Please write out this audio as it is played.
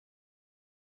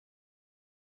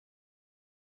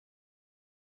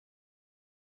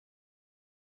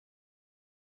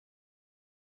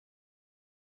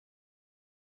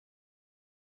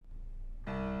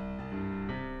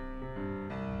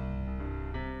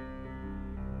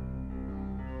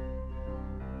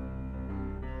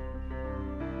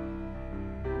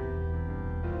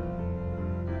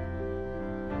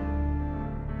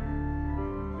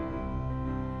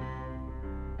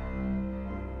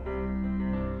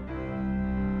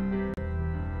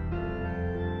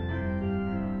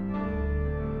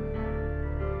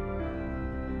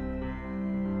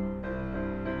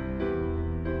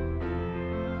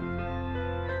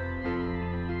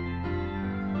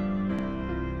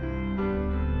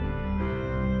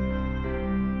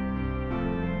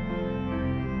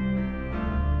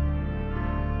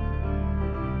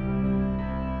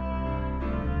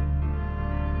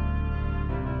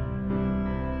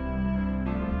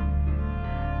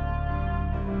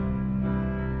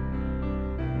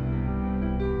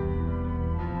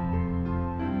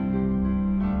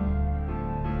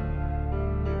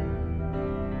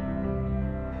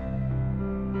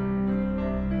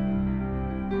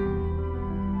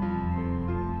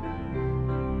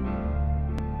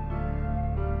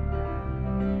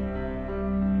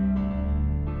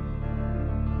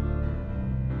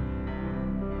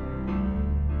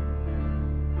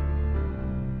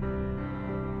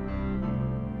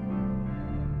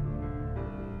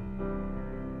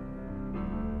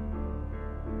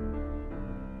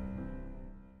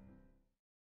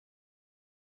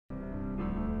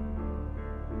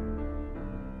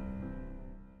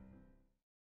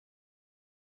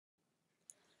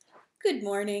Good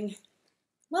morning.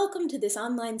 Welcome to this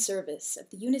online service of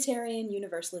the Unitarian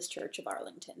Universalist Church of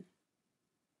Arlington.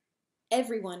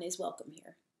 Everyone is welcome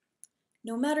here.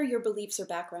 No matter your beliefs or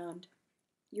background,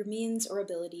 your means or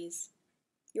abilities,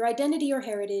 your identity or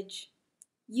heritage,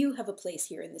 you have a place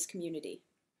here in this community.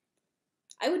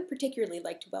 I would particularly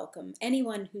like to welcome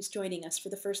anyone who's joining us for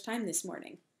the first time this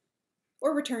morning,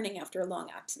 or returning after a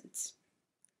long absence.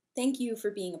 Thank you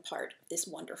for being a part of this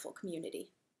wonderful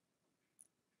community.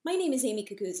 My name is Amy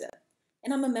Kakuza,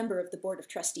 and I'm a member of the Board of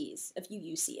Trustees of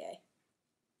UUCA.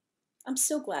 I'm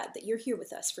so glad that you're here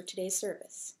with us for today's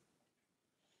service.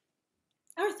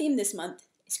 Our theme this month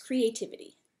is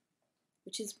creativity,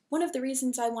 which is one of the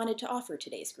reasons I wanted to offer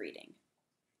today's greeting.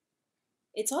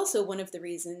 It's also one of the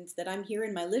reasons that I'm here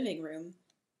in my living room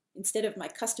instead of my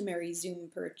customary Zoom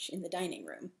perch in the dining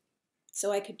room,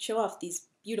 so I could show off these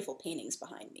beautiful paintings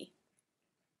behind me.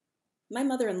 My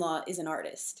mother-in-law is an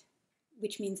artist,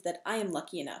 which means that I am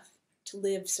lucky enough to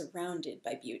live surrounded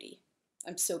by beauty.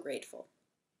 I'm so grateful.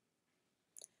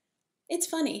 It's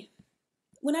funny,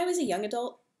 when I was a young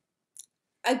adult,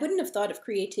 I wouldn't have thought of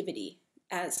creativity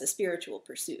as a spiritual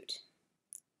pursuit.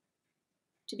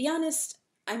 To be honest,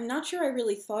 I'm not sure I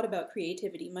really thought about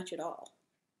creativity much at all.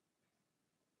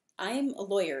 I'm a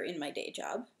lawyer in my day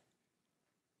job,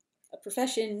 a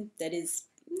profession that is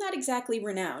not exactly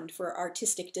renowned for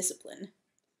artistic discipline.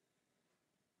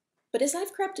 But as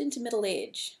I've crept into middle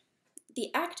age,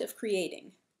 the act of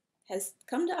creating has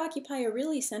come to occupy a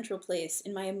really central place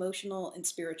in my emotional and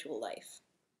spiritual life.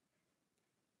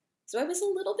 So I was a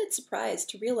little bit surprised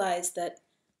to realize that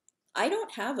I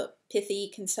don't have a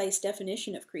pithy, concise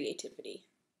definition of creativity.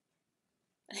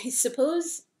 I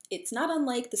suppose it's not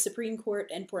unlike the Supreme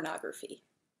Court and pornography.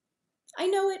 I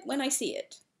know it when I see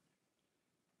it.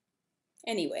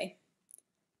 Anyway,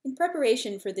 in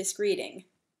preparation for this greeting,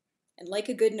 and like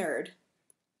a good nerd,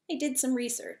 I did some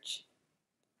research.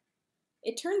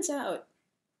 It turns out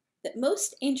that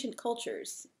most ancient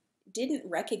cultures didn't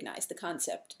recognize the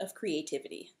concept of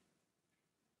creativity.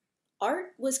 Art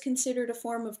was considered a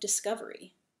form of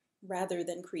discovery rather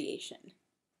than creation.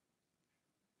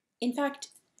 In fact,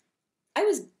 I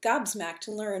was gobsmacked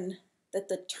to learn that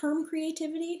the term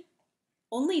creativity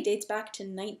only dates back to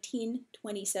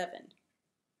 1927.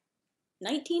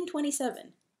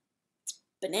 1927.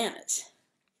 Bananas.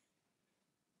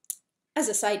 As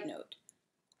a side note,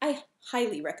 I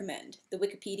highly recommend the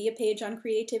Wikipedia page on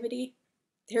creativity.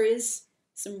 There is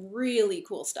some really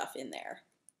cool stuff in there.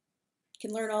 You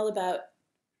can learn all about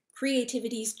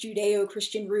creativity's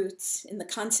Judeo-Christian roots in the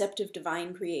concept of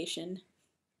divine creation.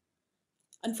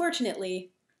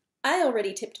 Unfortunately, I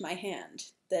already tipped my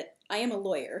hand that I am a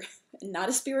lawyer and not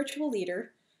a spiritual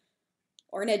leader,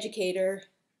 or an educator,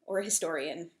 or a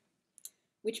historian,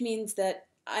 which means that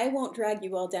I won't drag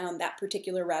you all down that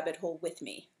particular rabbit hole with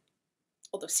me.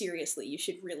 Although seriously, you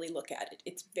should really look at it.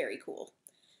 It's very cool.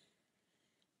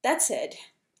 That said,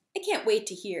 I can't wait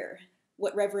to hear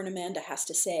what Reverend Amanda has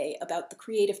to say about the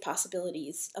creative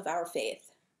possibilities of our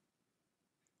faith.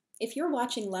 If you're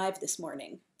watching live this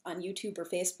morning on YouTube or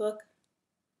Facebook,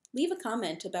 leave a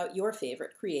comment about your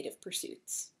favorite creative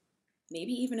pursuits.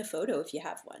 Maybe even a photo if you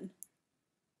have one.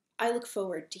 I look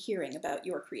forward to hearing about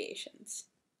your creations.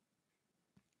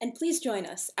 And please join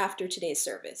us after today's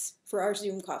service for our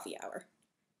Zoom coffee hour.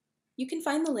 You can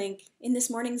find the link in this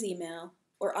morning's email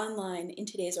or online in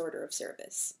today's order of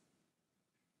service.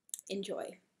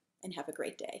 Enjoy and have a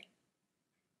great day.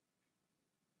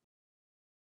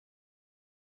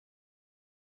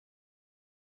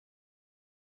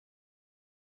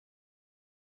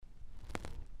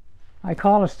 I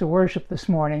call us to worship this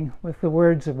morning with the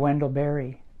words of Wendell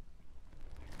Berry.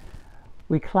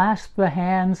 We clasp the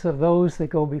hands of those that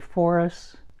go before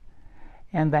us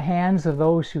and the hands of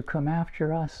those who come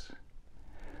after us.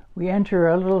 We enter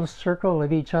a little circle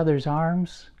of each other's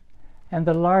arms and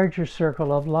the larger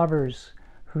circle of lovers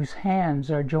whose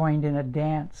hands are joined in a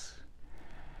dance,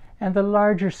 and the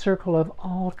larger circle of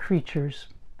all creatures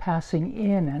passing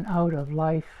in and out of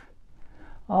life,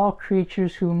 all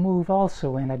creatures who move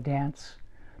also in a dance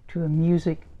to a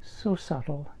music so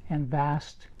subtle and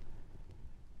vast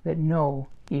that no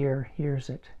ear hears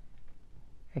it,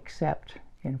 except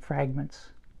in fragments.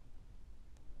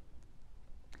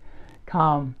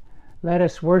 Come, let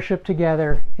us worship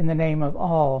together in the name of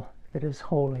all that is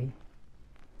holy.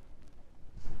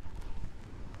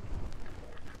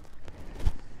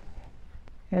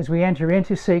 As we enter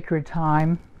into sacred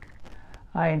time,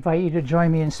 I invite you to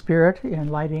join me in spirit in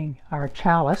lighting our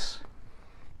chalice.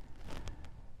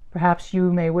 Perhaps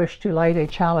you may wish to light a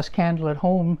chalice candle at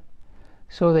home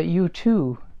so that you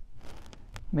too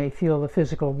may feel the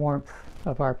physical warmth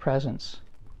of our presence.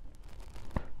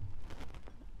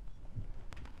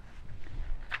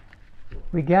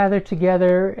 We gather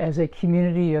together as a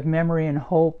community of memory and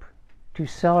hope to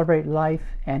celebrate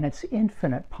life and its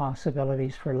infinite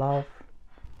possibilities for love.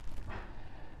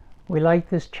 We light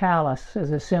this chalice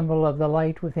as a symbol of the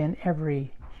light within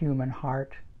every human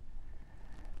heart.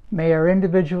 May our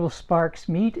individual sparks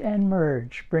meet and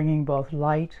merge, bringing both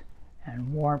light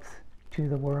and warmth to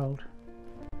the world.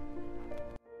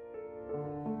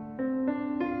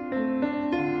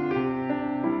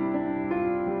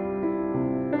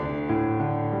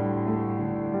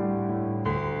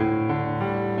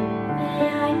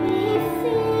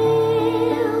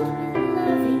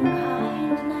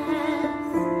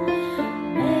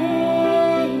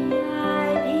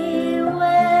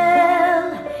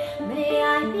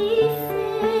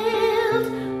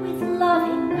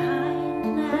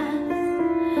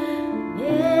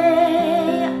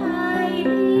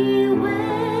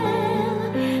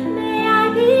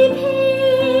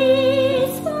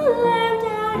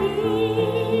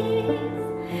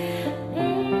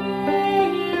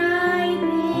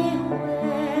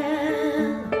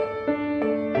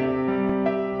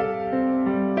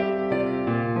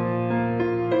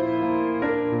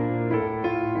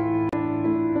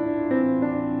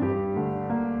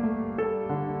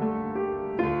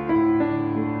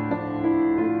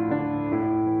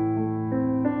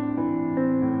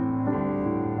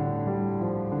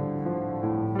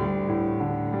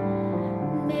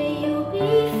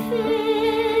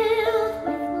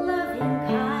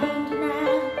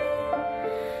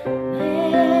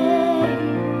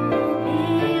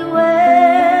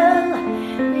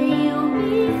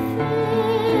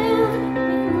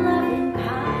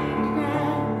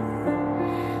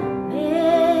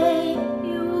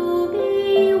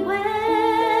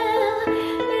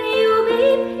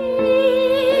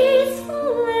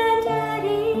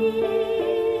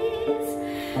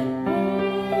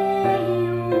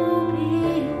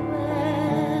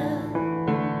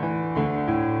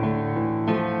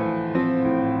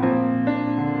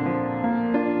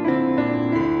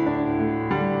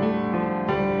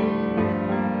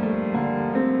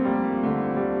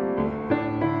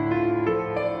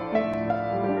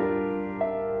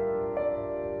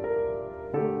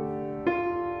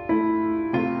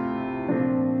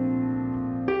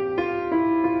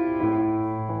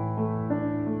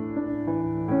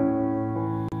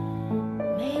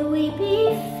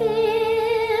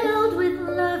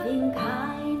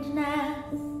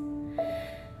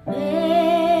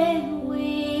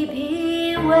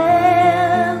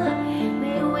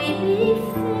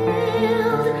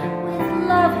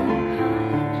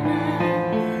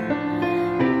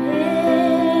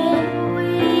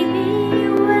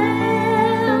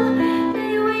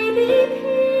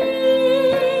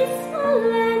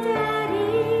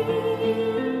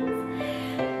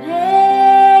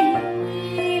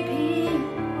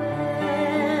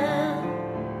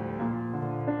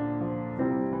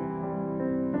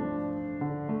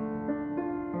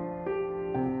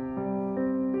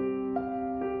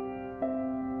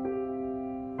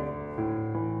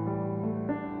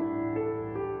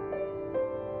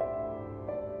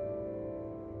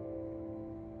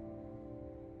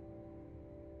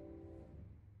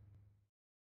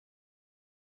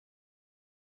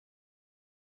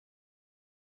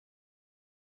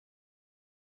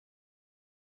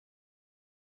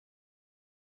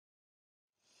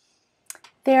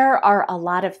 There are a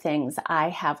lot of things I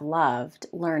have loved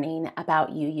learning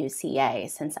about UUCA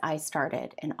since I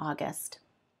started in August.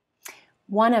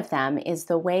 One of them is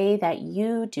the way that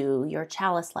you do your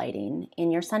chalice lighting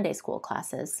in your Sunday school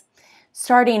classes,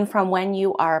 starting from when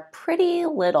you are pretty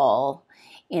little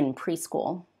in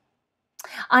preschool.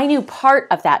 I knew part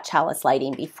of that chalice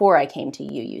lighting before I came to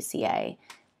UUCA,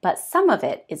 but some of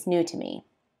it is new to me.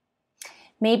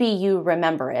 Maybe you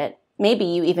remember it. Maybe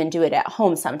you even do it at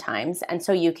home sometimes, and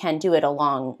so you can do it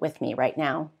along with me right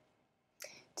now.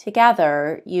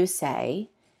 Together, you say,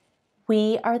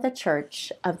 "We are the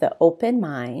church of the open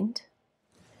mind,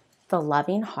 the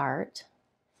loving heart,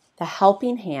 the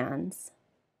helping hands,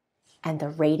 and the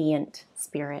radiant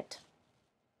spirit."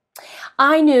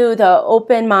 I knew the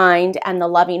open mind and the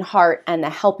loving heart and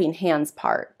the helping hands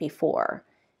part before,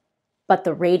 but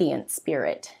the radiant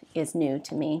spirit is new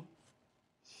to me.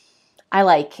 I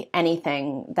like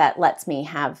anything that lets me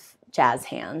have jazz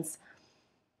hands.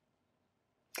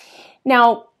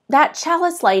 Now, that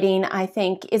chalice lighting, I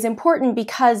think, is important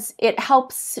because it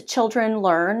helps children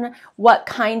learn what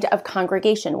kind of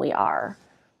congregation we are.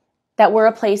 That we're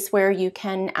a place where you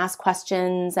can ask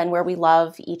questions and where we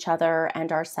love each other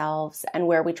and ourselves and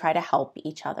where we try to help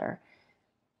each other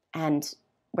and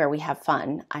where we have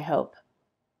fun, I hope.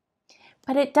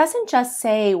 But it doesn't just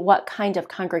say what kind of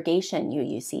congregation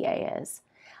UUCA is.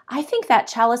 I think that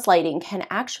chalice lighting can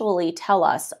actually tell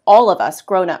us, all of us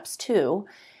grown-ups too,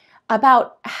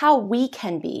 about how we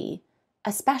can be,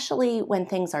 especially when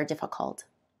things are difficult.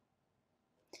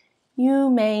 You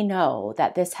may know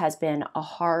that this has been a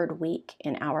hard week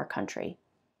in our country.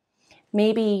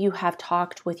 Maybe you have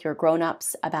talked with your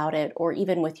grown-ups about it, or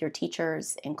even with your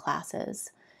teachers in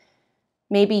classes.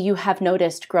 Maybe you have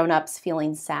noticed grown-ups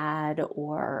feeling sad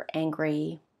or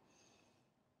angry.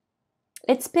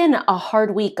 It's been a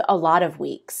hard week, a lot of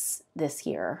weeks this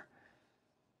year.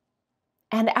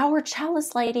 And our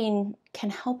chalice lighting can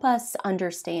help us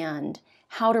understand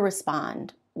how to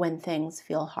respond when things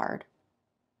feel hard.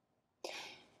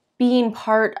 Being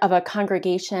part of a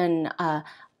congregation, a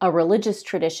religious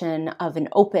tradition of an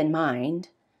open mind,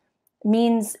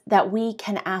 means that we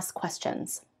can ask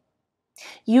questions.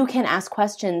 You can ask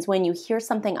questions when you hear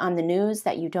something on the news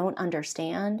that you don't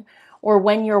understand, or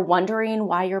when you're wondering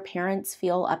why your parents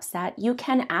feel upset. You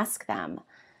can ask them.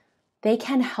 They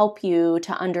can help you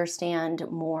to understand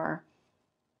more.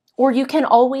 Or you can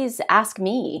always ask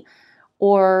me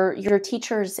or your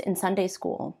teachers in Sunday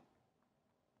school.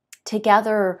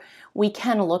 Together, we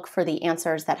can look for the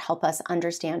answers that help us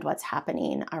understand what's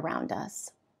happening around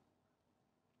us.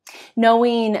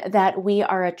 Knowing that we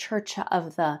are a church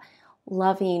of the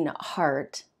loving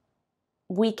heart,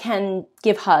 we can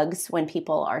give hugs when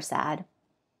people are sad.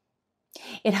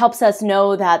 It helps us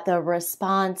know that the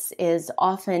response is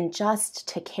often just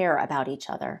to care about each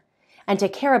other and to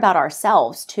care about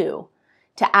ourselves too,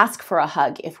 to ask for a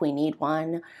hug if we need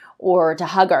one, or to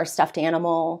hug our stuffed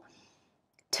animal,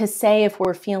 to say if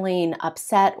we're feeling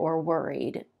upset or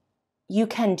worried. You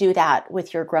can do that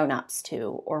with your grown-ups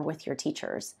too, or with your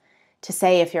teachers, to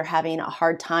say if you're having a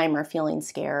hard time or feeling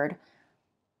scared.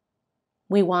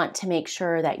 We want to make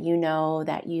sure that you know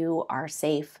that you are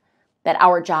safe, that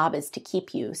our job is to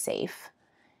keep you safe.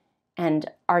 And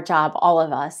our job, all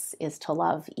of us, is to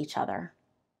love each other.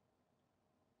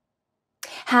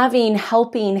 Having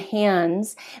helping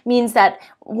hands means that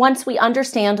once we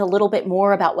understand a little bit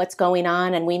more about what's going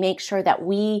on and we make sure that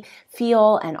we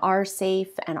feel and are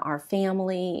safe and our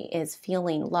family is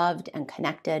feeling loved and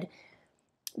connected,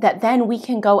 that then we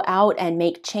can go out and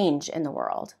make change in the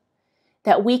world.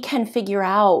 That we can figure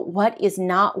out what is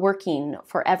not working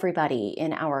for everybody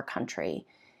in our country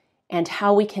and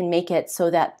how we can make it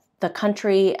so that the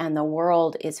country and the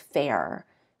world is fair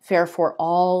for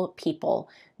all people,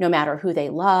 no matter who they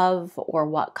love or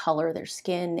what color their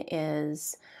skin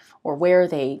is or where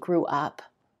they grew up.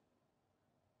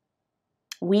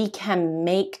 We can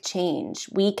make change.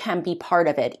 We can be part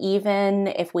of it, even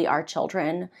if we are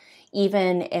children,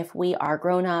 even if we are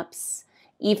grown-ups,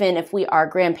 even if we are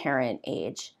grandparent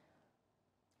age.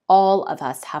 All of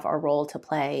us have a role to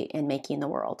play in making the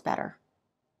world better.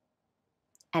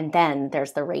 And then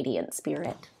there's the radiant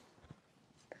spirit.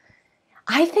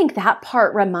 I think that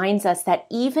part reminds us that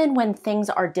even when things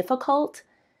are difficult,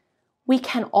 we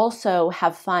can also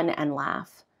have fun and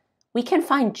laugh. We can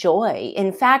find joy.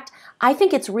 In fact, I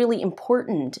think it's really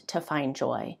important to find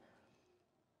joy.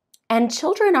 And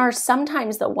children are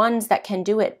sometimes the ones that can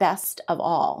do it best of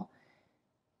all,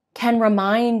 can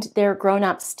remind their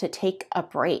grown-ups to take a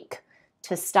break,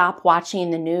 to stop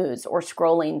watching the news or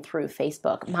scrolling through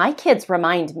Facebook. My kids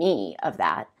remind me of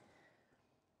that.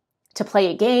 To play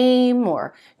a game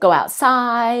or go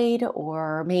outside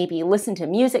or maybe listen to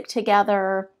music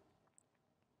together.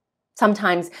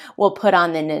 Sometimes we'll put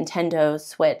on the Nintendo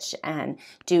Switch and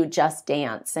do Just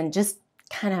Dance and just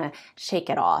kind of shake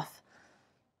it off.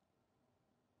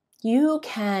 You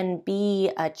can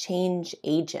be a change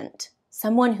agent,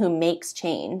 someone who makes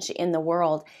change in the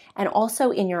world and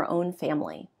also in your own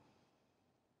family.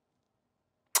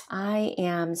 I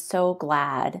am so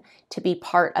glad to be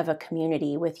part of a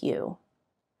community with you,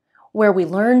 where we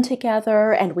learn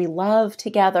together and we love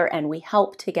together and we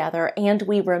help together and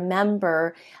we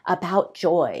remember about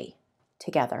joy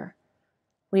together.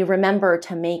 We remember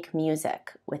to make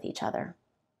music with each other.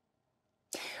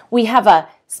 We have a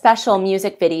special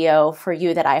music video for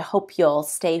you that I hope you'll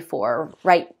stay for,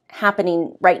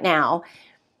 happening right now.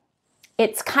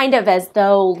 It's kind of as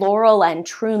though Laurel and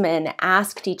Truman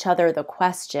asked each other the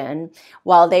question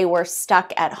while they were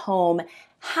stuck at home: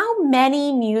 how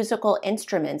many musical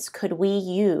instruments could we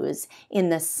use in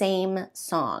the same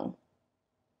song?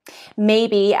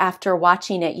 Maybe after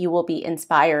watching it, you will be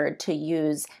inspired to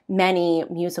use many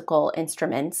musical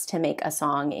instruments to make a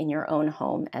song in your own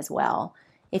home as well.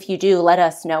 If you do, let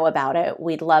us know about it.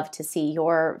 We'd love to see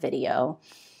your video.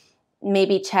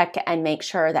 Maybe check and make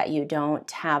sure that you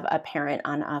don't have a parent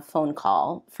on a phone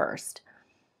call first.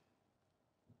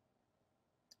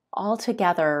 all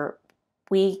together,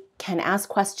 we can ask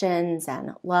questions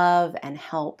and love and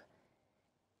help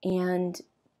and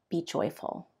be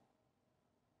joyful.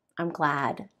 I'm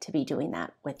glad to be doing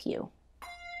that with you.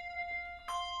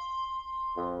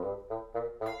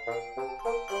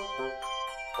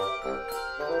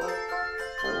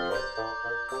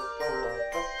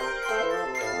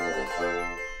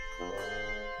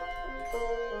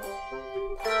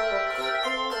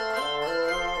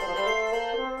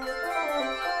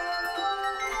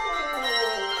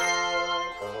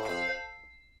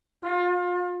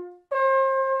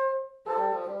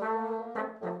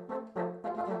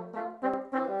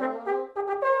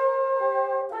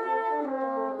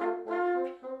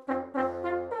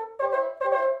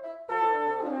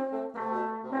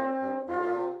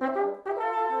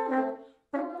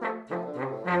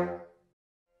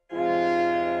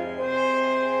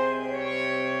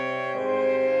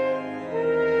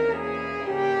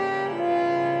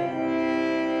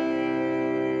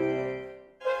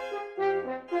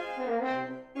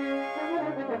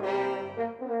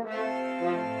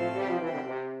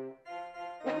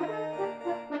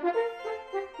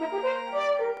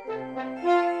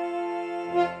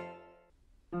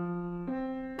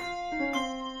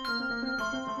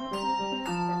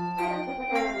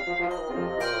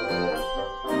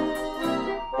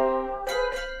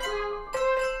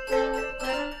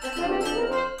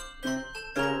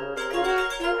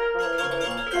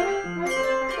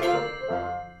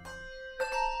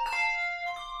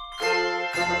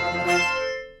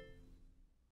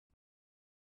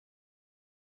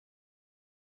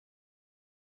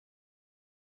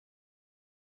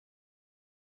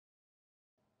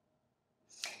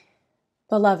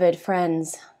 Beloved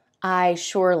friends, I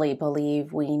surely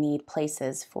believe we need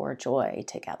places for joy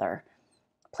together,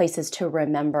 places to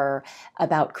remember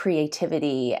about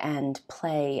creativity and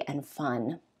play and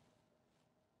fun.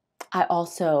 I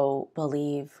also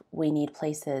believe we need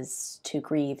places to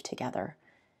grieve together.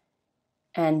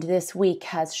 And this week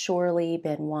has surely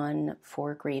been one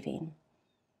for grieving,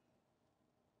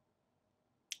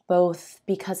 both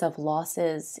because of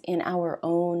losses in our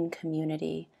own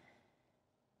community,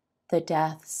 the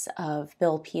deaths of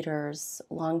Bill Peters,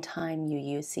 longtime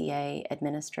UUCA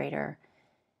administrator,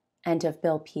 and of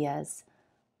Bill Piaz,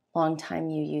 longtime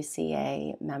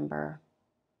UUCA member,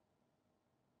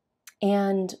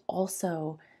 and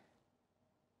also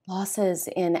losses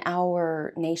in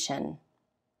our nation,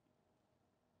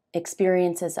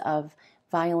 experiences of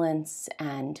violence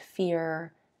and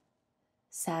fear,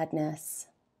 sadness,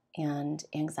 and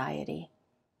anxiety.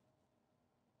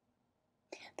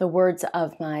 The words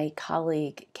of my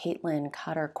colleague, Caitlin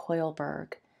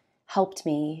Cotter-Koilberg, helped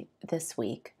me this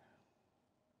week.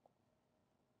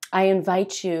 I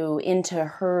invite you into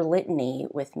her litany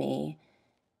with me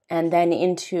and then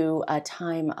into a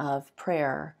time of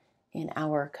prayer in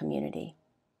our community.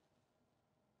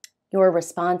 Your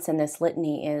response in this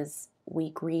litany is,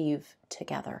 "We grieve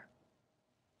together."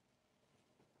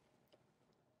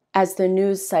 As the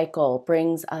news cycle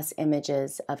brings us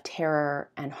images of terror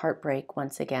and heartbreak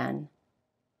once again,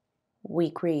 we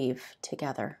grieve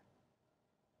together.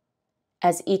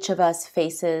 As each of us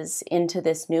faces into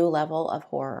this new level of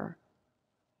horror,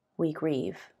 we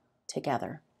grieve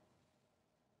together.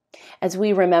 As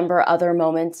we remember other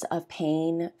moments of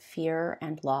pain, fear,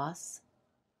 and loss,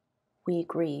 we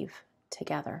grieve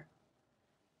together.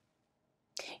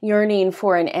 Yearning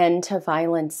for an end to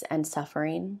violence and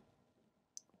suffering,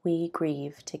 we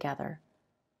grieve together.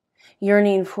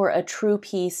 Yearning for a true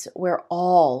peace where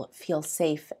all feel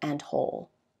safe and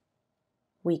whole,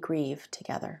 we grieve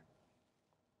together.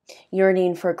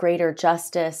 Yearning for greater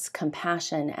justice,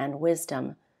 compassion, and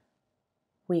wisdom,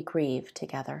 we grieve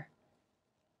together.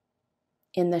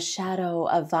 In the shadow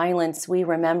of violence, we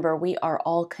remember we are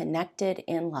all connected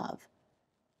in love.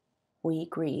 We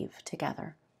grieve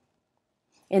together.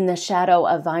 In the shadow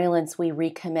of violence, we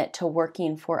recommit to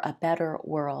working for a better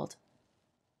world.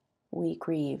 We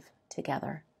grieve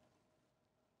together.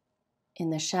 In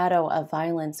the shadow of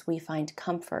violence, we find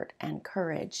comfort and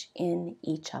courage in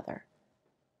each other.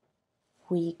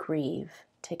 We grieve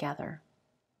together.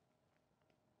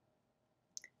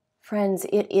 Friends,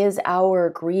 it is our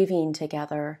grieving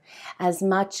together, as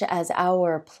much as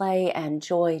our play and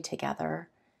joy together,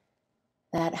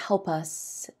 that help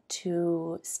us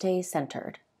to stay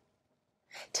centered,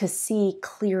 to see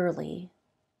clearly,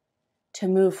 to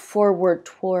move forward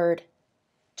toward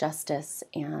justice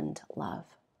and love.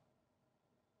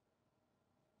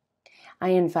 I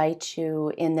invite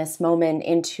you in this moment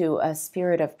into a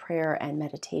spirit of prayer and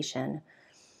meditation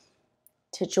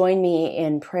to join me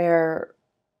in prayer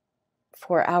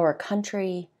for our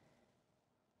country,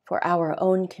 for our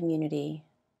own community,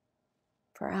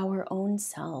 for our own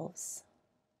selves.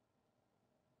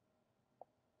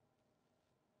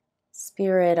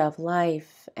 Spirit of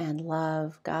life and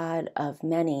love, God of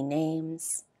many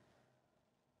names,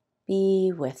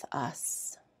 be with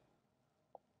us.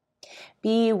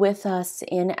 Be with us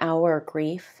in our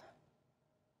grief.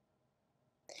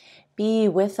 Be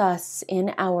with us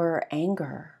in our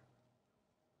anger.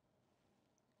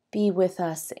 Be with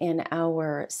us in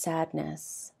our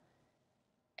sadness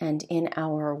and in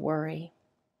our worry.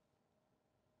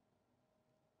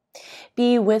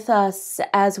 Be with us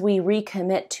as we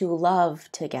recommit to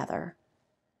love together.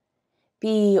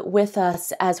 Be with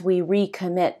us as we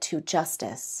recommit to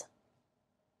justice.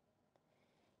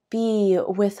 Be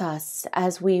with us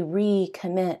as we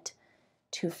recommit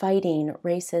to fighting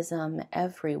racism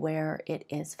everywhere it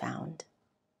is found.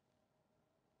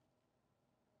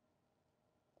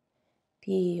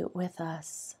 Be with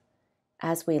us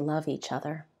as we love each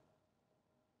other.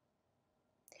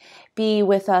 Be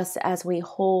with us as we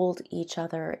hold each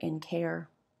other in care.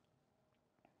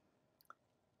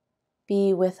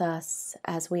 Be with us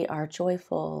as we are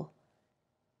joyful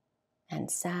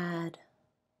and sad.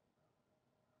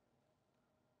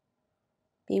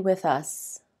 Be with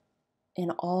us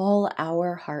in all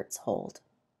our hearts hold.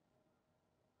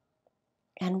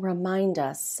 And remind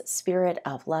us, Spirit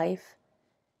of life,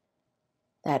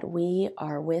 that we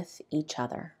are with each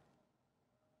other.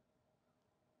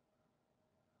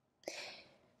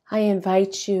 I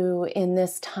invite you in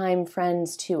this time,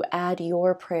 friends, to add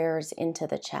your prayers into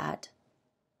the chat,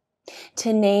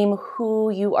 to name who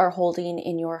you are holding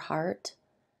in your heart,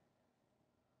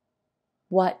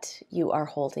 what you are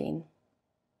holding,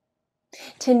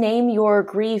 to name your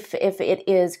grief, if it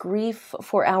is grief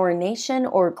for our nation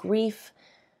or grief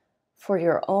for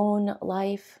your own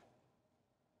life,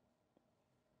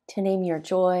 to name your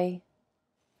joy,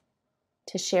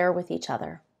 to share with each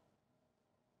other.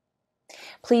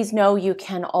 Please know you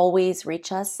can always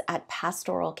reach us at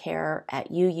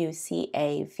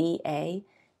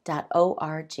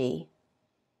pastoralcare@uucava.org,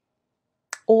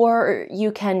 or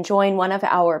you can join one of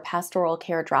our pastoral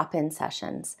care drop-in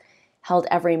sessions held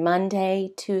every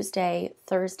Monday, Tuesday,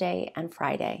 Thursday, and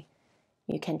Friday.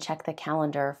 You can check the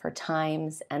calendar for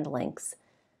times and links.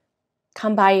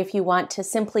 Come by if you want to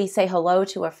simply say hello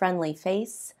to a friendly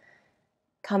face.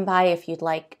 Come by if you'd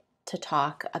like to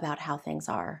talk about how things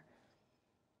are.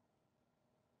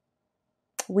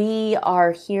 We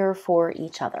are here for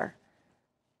each other.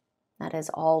 That is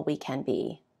all we can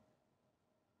be.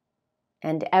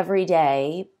 And every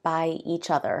day, by each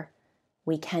other,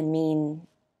 we can mean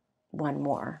one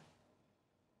more.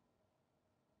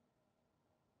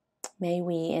 May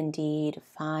we indeed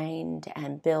find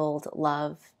and build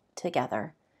love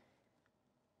together,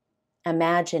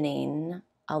 imagining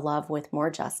a love with more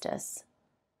justice,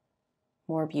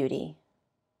 more beauty,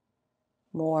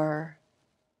 more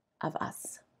of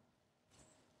us.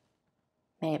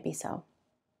 May it be so.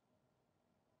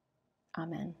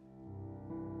 Amen.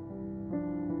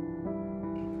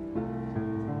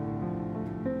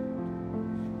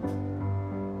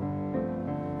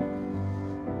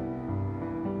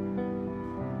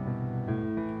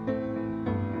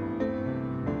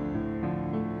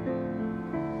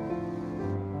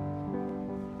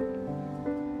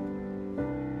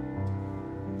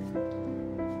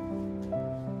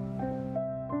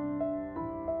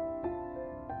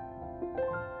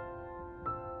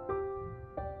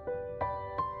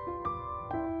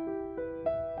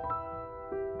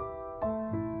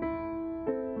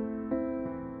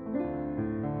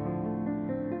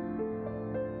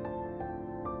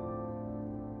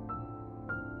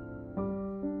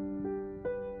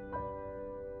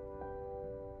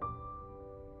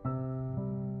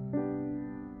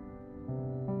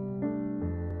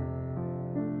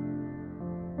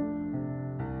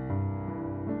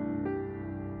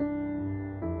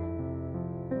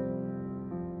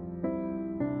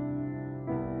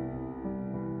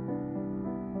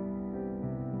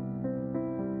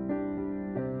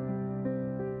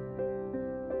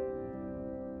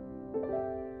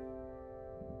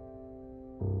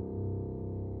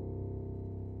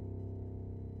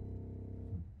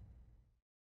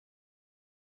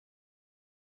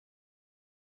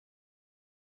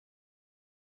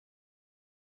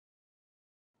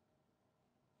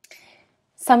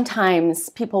 Sometimes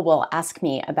people will ask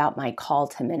me about my call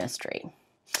to ministry.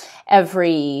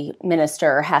 Every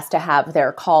minister has to have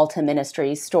their call to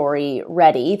ministry story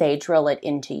ready. They drill it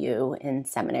into you in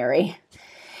seminary.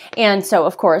 And so,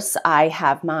 of course, I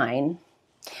have mine.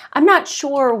 I'm not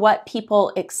sure what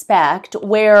people expect,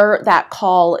 where that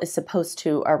call is supposed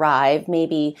to arrive,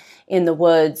 maybe in the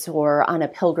woods or on a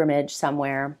pilgrimage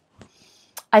somewhere.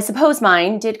 I suppose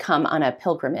mine did come on a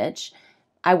pilgrimage.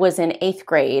 I was in 8th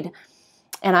grade,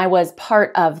 and I was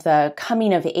part of the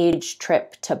coming of age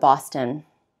trip to Boston.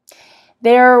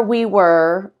 There we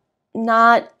were,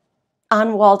 not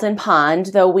on Walden Pond,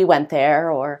 though we went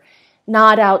there, or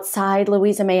not outside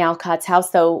Louisa May Alcott's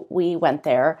house, though we went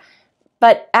there,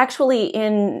 but actually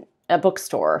in a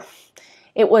bookstore.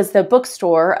 It was the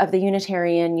bookstore of the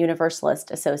Unitarian Universalist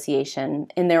Association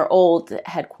in their old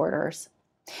headquarters.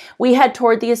 We had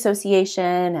toured the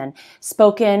association and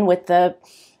spoken with the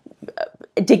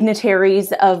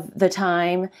dignitaries of the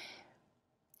time.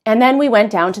 And then we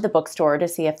went down to the bookstore to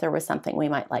see if there was something we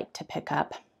might like to pick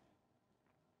up.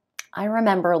 I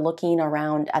remember looking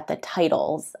around at the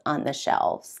titles on the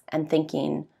shelves and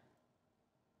thinking,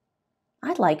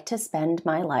 I'd like to spend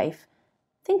my life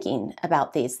thinking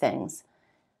about these things.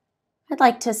 I'd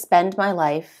like to spend my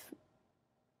life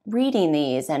reading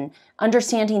these and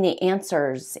understanding the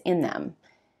answers in them.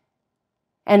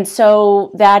 And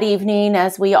so that evening,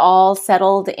 as we all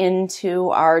settled into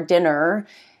our dinner,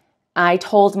 I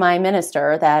told my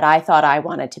minister that I thought I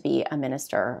wanted to be a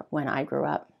minister when I grew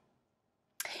up.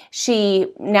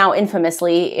 She, now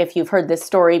infamously, if you've heard this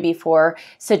story before,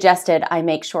 suggested I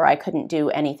make sure I couldn't do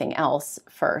anything else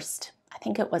first. I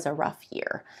think it was a rough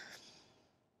year.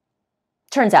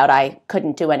 Turns out I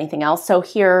couldn't do anything else, so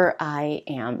here I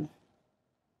am.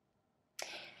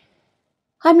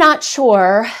 I'm not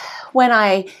sure when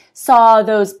I saw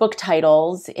those book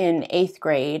titles in 8th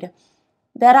grade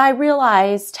that I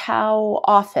realized how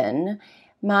often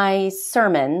my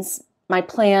sermons, my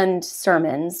planned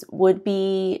sermons, would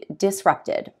be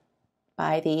disrupted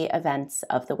by the events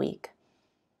of the week.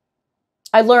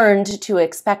 I learned to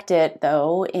expect it,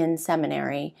 though, in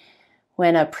seminary,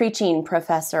 when a preaching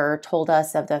professor told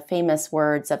us of the famous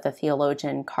words of the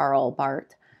theologian Karl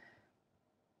Barth,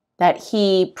 that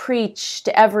he preached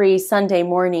every Sunday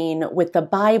morning with the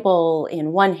Bible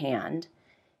in one hand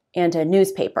and a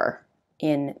newspaper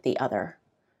in the other.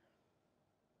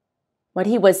 What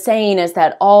he was saying is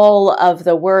that all of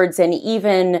the words, and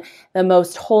even the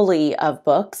most holy of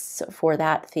books for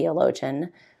that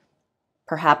theologian,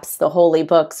 perhaps the holy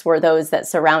books were those that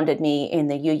surrounded me in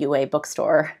the UUA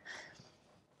bookstore,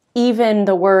 even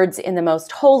the words in the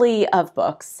most holy of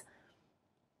books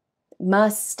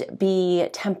must be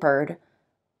tempered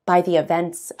by the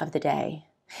events of the day,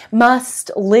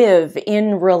 must live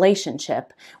in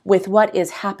relationship with what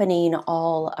is happening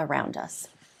all around us.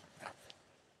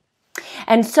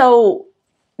 And so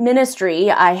ministry,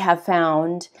 I have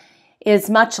found, is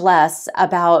much less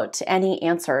about any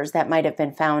answers that might have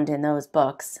been found in those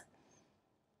books,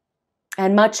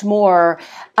 and much more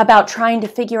about trying to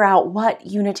figure out what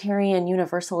Unitarian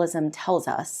Universalism tells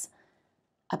us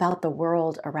about the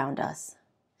world around us,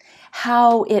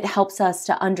 how it helps us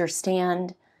to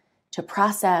understand, to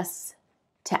process,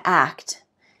 to act,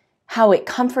 how it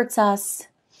comforts us,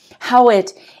 how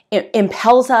it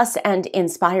impels us and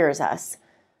inspires us.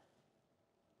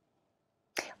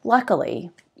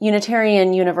 Luckily,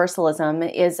 Unitarian Universalism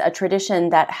is a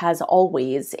tradition that has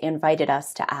always invited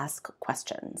us to ask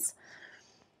questions.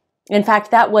 In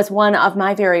fact, that was one of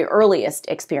my very earliest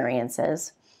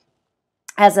experiences.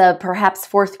 As a perhaps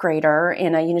 4th grader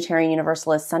in a Unitarian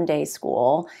Universalist Sunday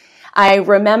school, I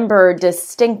remember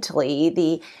distinctly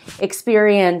the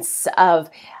experience of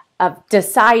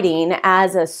deciding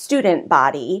as a student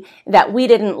body that we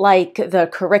didn't like the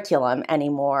curriculum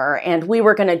anymore and we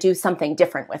were going to do something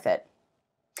different with it.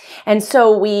 And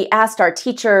so we asked our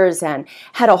teachers and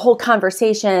had a whole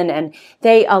conversation, and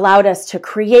they allowed us to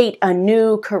create a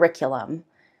new curriculum,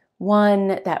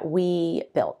 one that we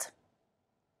built.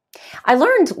 I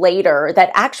learned later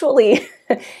that actually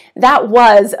that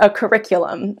was a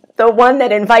curriculum, the one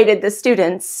that invited the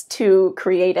students to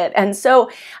create it. And so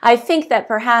I think that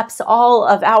perhaps all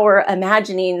of our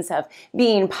imaginings of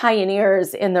being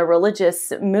pioneers in the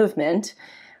religious movement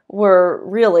were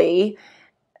really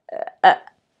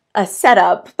a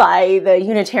setup by the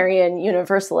Unitarian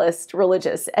Universalist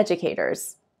religious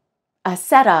educators, a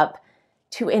setup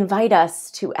to invite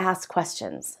us to ask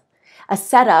questions, a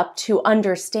setup to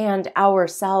understand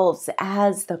ourselves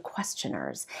as the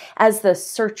questioners, as the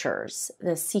searchers,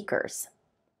 the seekers.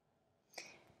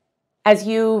 As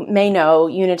you may know,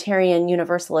 Unitarian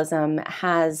Universalism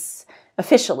has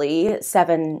officially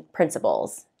 7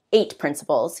 principles, 8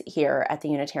 principles here at the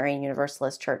Unitarian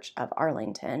Universalist Church of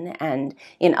Arlington and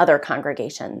in other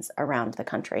congregations around the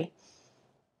country.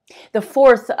 The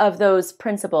fourth of those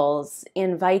principles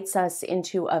invites us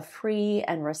into a free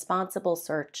and responsible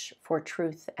search for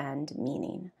truth and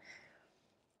meaning.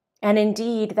 And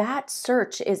indeed, that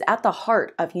search is at the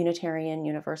heart of Unitarian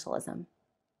Universalism.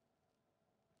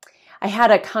 I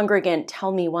had a congregant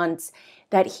tell me once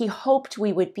that he hoped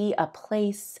we would be a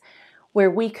place where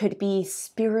we could be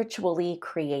spiritually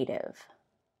creative.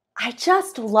 I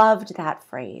just loved that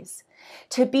phrase,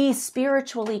 to be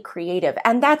spiritually creative.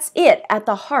 And that's it at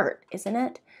the heart, isn't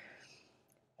it?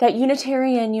 That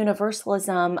Unitarian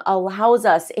Universalism allows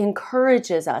us,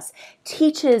 encourages us,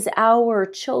 teaches our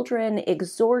children,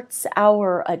 exhorts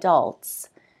our adults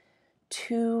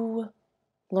to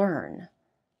learn,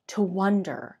 to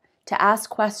wonder, to ask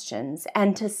questions,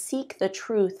 and to seek the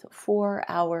truth for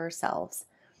ourselves.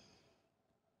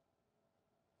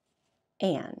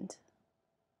 And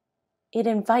it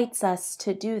invites us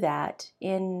to do that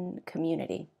in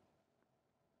community.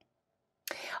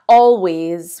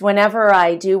 Always, whenever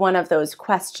I do one of those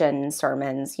question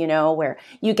sermons, where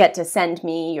you get to send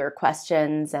me your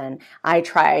questions and I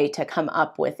try to come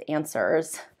up with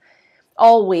answers,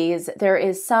 always there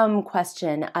is some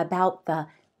question about the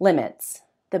limits,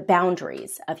 the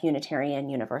boundaries of Unitarian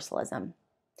Universalism.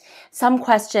 Some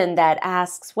question that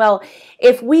asks, well,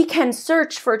 if we can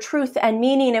search for truth and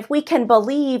meaning, if we can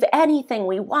believe anything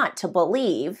we want to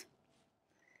believe,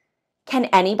 can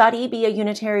anybody be a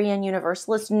Unitarian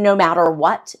Universalist no matter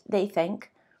what they think?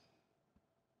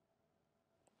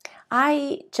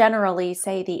 I generally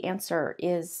say the answer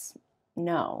is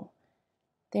no.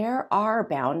 There are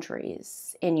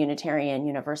boundaries in Unitarian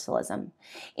Universalism.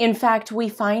 In fact, we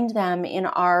find them in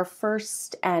our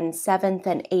first and seventh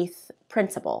and eighth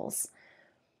principles.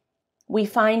 We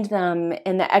find them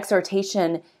in the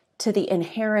exhortation to the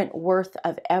inherent worth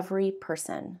of every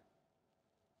person.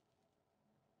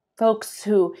 Folks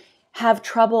who have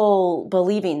trouble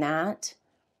believing that,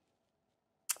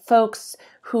 folks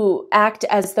who act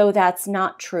as though that's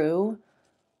not true,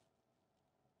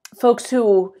 folks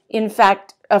who, in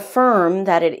fact, affirm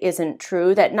that it isn't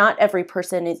true, that not every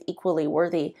person is equally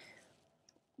worthy,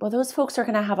 well, those folks are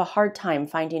going to have a hard time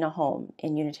finding a home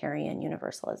in Unitarian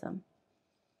Universalism.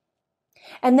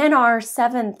 And then our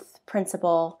seventh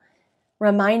principle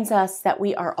reminds us that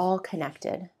we are all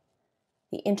connected,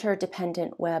 the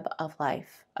interdependent web of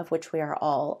life, of which we are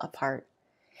all a part.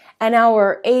 And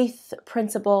our eighth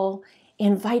principle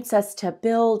invites us to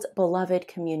build beloved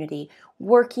community,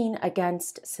 working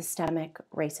against systemic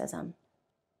racism.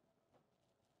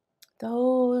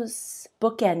 Those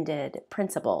bookended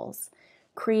principles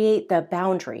create the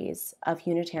boundaries of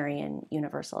Unitarian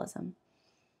Universalism.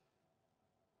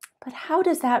 But how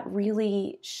does that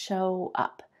really show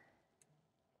up?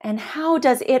 And how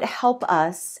does it help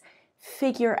us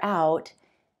figure out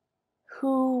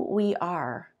who we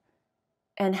are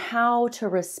and how to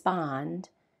respond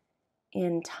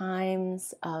in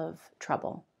times of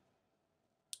trouble?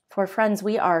 For friends,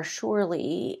 we are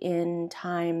surely in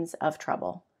times of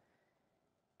trouble.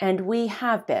 And we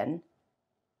have been.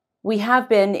 We have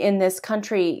been in this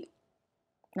country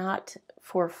not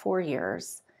for 4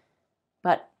 years,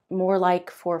 but more like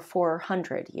for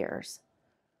 400 years.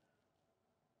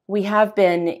 We have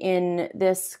been in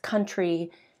this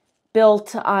country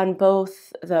built on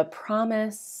both the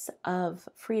promise of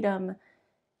freedom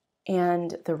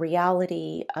and the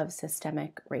reality of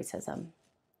systemic racism.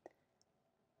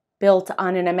 Built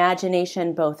on an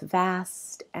imagination both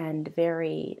vast and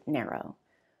very narrow.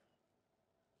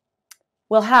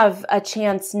 We'll have a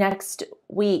chance next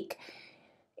week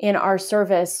in our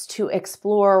service to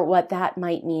explore what that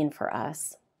might mean for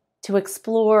us, to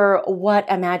explore what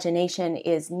imagination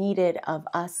is needed of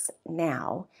us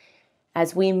now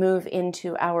as we move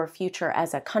into our future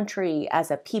as a country,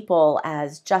 as a people,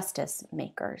 as justice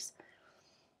makers.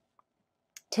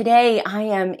 Today, I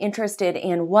am interested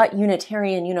in what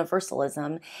Unitarian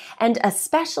Universalism, and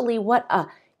especially what a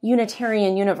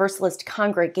Unitarian Universalist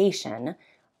congregation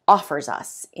offers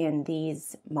us in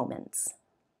these moments.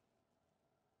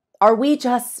 Are we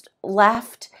just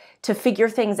left to figure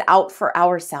things out for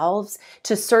ourselves,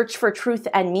 to search for truth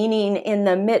and meaning in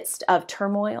the midst of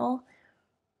turmoil?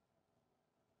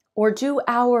 Or do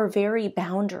our very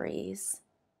boundaries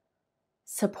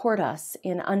support us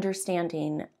in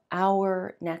understanding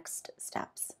our next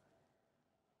steps?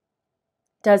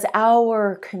 Does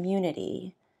our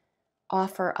community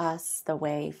offer us the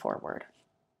way forward?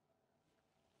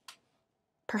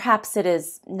 Perhaps it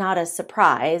is not a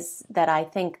surprise that I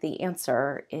think the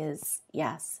answer is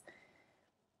yes.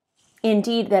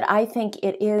 Indeed, that I think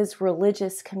it is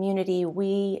religious community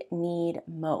we need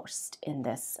most in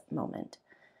this moment.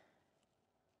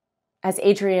 As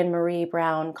Adrienne Marie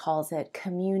Brown calls it,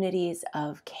 communities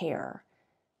of care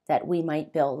that we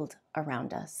might build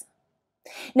around us.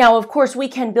 Now, of course, we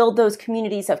can build those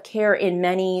communities of care in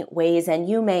many ways, and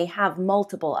you may have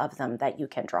multiple of them that you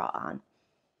can draw on.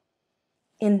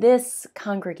 In this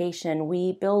congregation,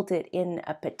 we build it in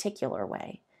a particular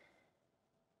way.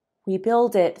 We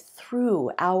build it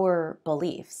through our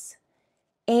beliefs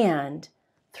and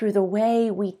through the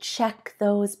way we check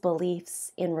those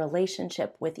beliefs in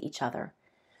relationship with each other.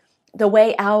 The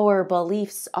way our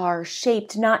beliefs are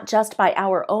shaped not just by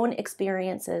our own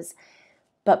experiences,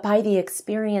 but by the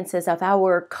experiences of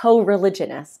our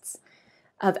co-religionists,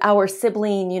 of our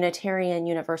sibling Unitarian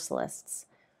Universalists,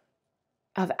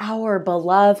 of our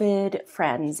beloved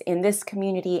friends in this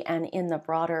community and in the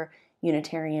broader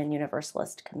Unitarian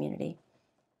Universalist community.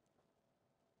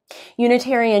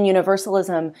 Unitarian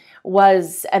Universalism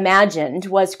was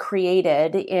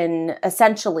created in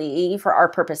essentially, for our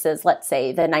purposes, let's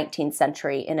say the 19th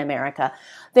century in America.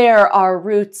 There are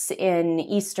roots in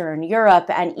Eastern Europe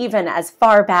and even as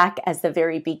far back as the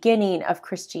very beginning of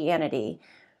Christianity.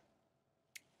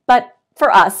 But for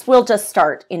us, we'll just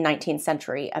start in 19th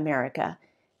century America,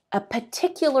 a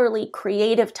particularly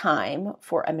creative time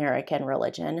for American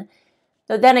religion.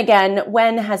 Though then again,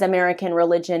 when has American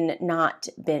religion not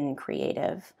been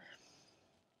creative?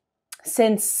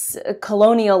 Since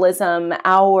colonialism,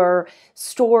 our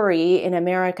story in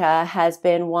America has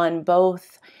been one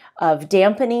both of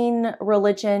dampening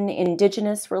religion,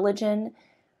 indigenous religion,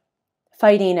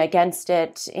 fighting against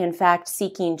it, in fact,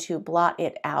 seeking to blot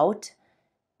it out,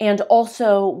 and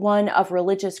also one of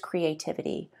religious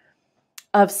creativity,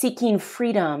 of seeking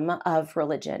freedom of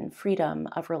religion, freedom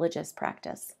of religious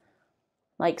practice.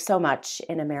 Like so much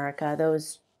in America,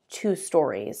 those two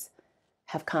stories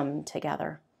have come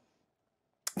together.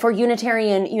 For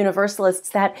Unitarian Universalists,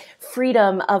 that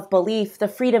freedom of belief, the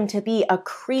freedom to be a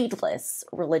creedless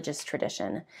religious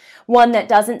tradition, one that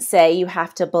doesn't say you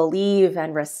have to believe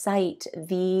and recite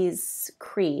these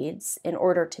creeds in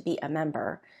order to be a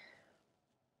member,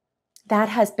 that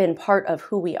has been part of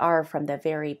who we are from the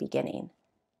very beginning.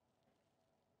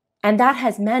 And that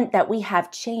has meant that we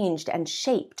have changed and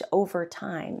shaped over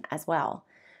time as well.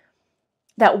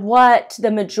 That what the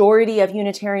majority of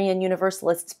Unitarian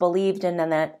Universalists believed in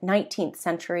the 19th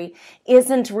century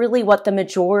isn't really what the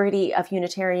majority of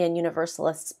Unitarian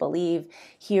Universalists believe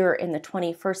here in the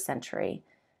 21st century,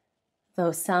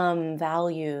 though some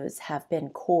values have been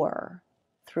core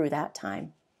through that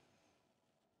time.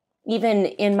 Even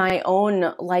in my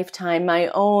own lifetime, my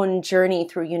own journey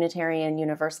through Unitarian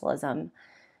Universalism,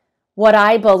 what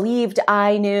I believed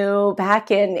I knew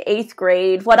back in 8th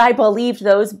grade, what I believed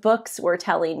those books were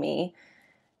telling me,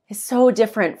 is so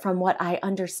different from what I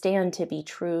understand to be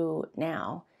true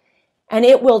now. And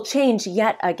it will change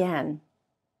yet again.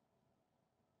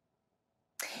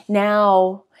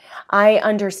 Now, I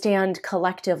understand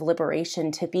collective liberation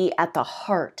to be at the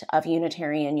heart of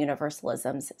Unitarian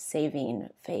Universalism's saving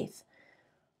faith.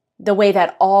 The way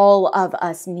that all of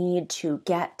us need to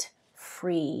get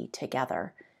free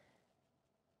together,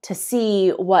 to see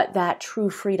what that true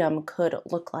freedom could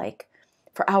look like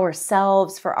for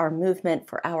ourselves, for our movement,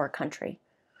 for our country.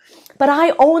 But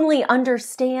I only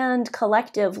understand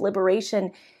collective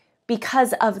liberation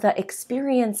because of the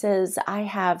experiences I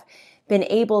have been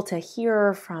able to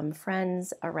hear from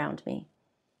friends around me,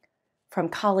 from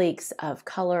colleagues of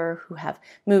color who have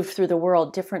moved through the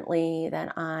world differently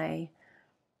than I,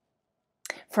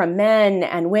 from men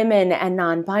and women and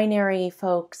non-binary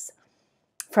folks,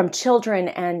 from children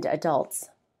and adults.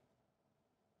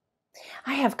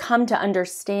 I have come to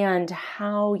understand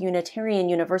how Unitarian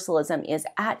Universalism is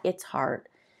at its heart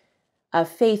a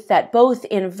faith that both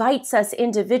invites us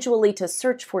individually to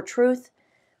search for truth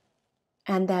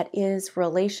and that is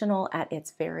relational at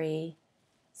its very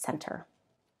center.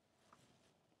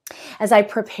 As I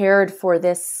prepared for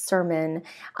this sermon,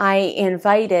 I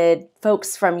invited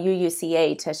folks from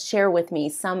UUCA to share with me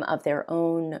some of their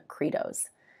own credos,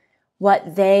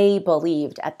 what they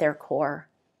believed at their core.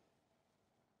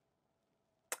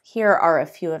 Here are a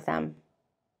few of them.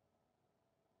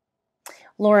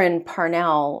 Lauren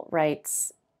Parnell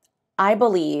writes, I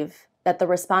believe that the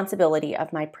responsibility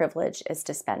of my privilege is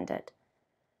to spend it.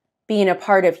 Being a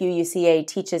part of UUCA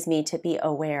teaches me to be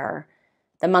aware.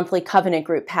 The monthly covenant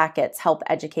group packets help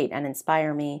educate and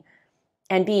inspire me.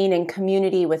 And being in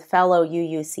community with fellow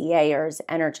UUCAers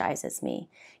energizes me,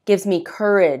 gives me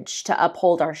courage to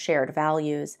uphold our shared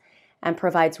values, and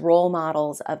provides role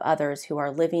models of others who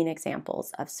are living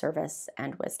examples of service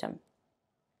and wisdom.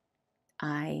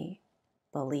 I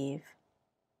believe.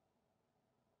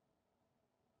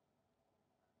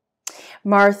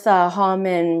 Martha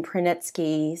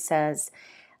Hauman-Pranitsky says,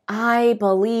 I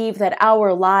believe that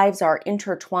our lives are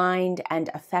intertwined and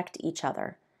affect each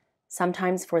other,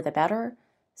 sometimes for the better,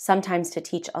 sometimes to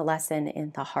teach a lesson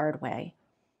in the hard way.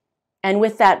 And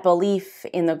with that belief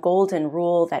in the golden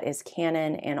rule that is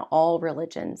canon in all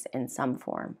religions in some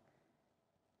form.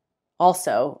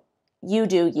 Also, you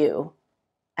do you,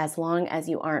 as long as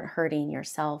you aren't hurting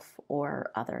yourself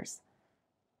or others.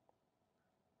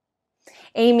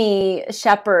 Amy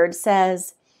Shepard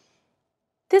says,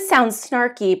 this sounds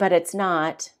snarky, but it's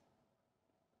not.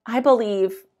 I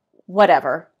believe,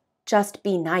 whatever, just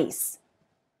be nice.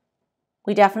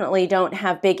 We definitely don't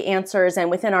have big answers, and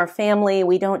within our family,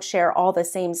 we don't share all the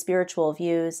same spiritual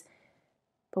views,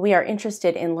 but we are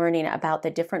interested in learning about the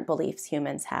different beliefs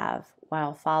humans have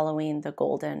while following the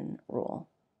golden rule.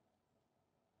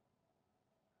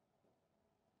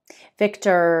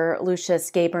 Victor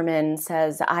Lucius Gaberman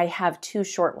says, I have two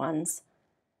short ones.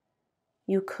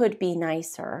 You could be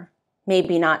nicer.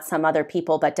 Maybe not some other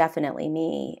people, but definitely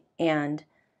me. And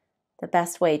the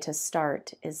best way to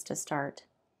start is to start.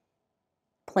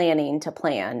 Planning to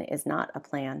plan is not a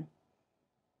plan.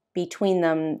 Between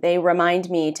them, they remind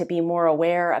me to be more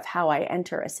aware of how I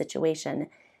enter a situation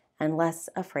and less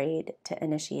afraid to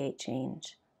initiate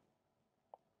change.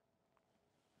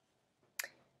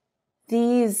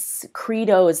 These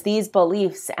credos, these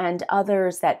beliefs, and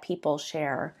others that people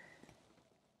share,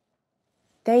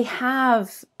 they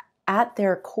have at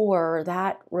their core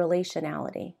that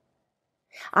relationality.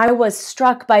 I was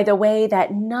struck by the way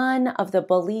that none of the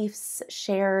beliefs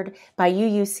shared by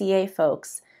UUCA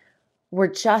folks were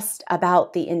just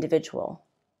about the individual,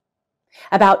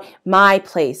 about my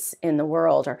place in the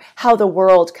world or how the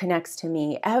world connects to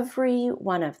me. Every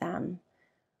one of them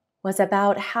was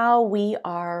about how we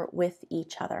are with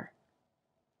each other.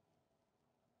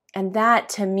 And that,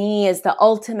 to me, is the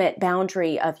ultimate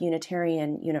boundary of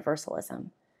Unitarian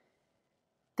Universalism.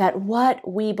 That what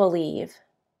we believe,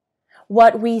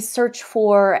 what we search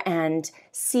for and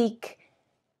seek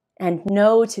and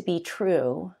know to be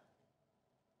true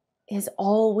is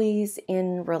always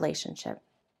in relationship.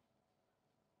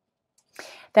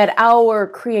 That our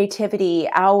creativity,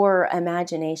 our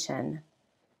imagination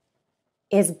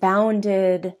is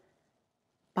bounded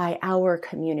by our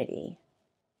community,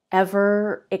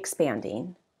 ever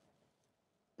expanding,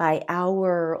 by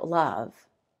our love,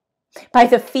 by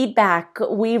the feedback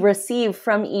we receive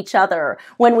from each other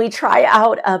when we try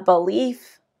out a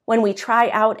belief, when we try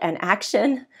out an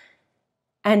action,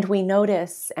 and we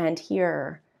notice and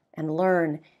hear and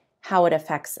learn how it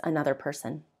affects another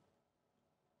person.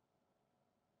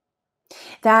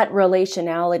 That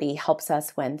relationality helps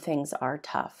us when things are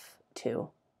tough, too.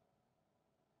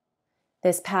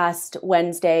 This past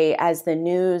Wednesday, as the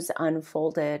news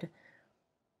unfolded,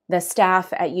 the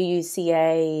staff at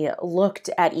UUCA looked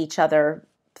at each other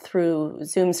through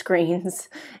Zoom screens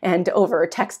and over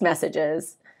text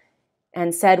messages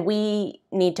and said, we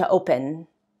need to open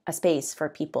a space for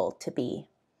people to be.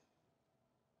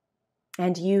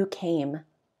 And you came.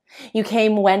 You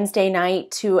came Wednesday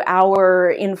night to our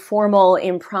informal,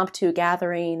 impromptu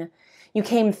gathering. You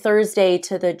came Thursday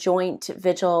to the joint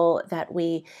vigil that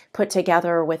we put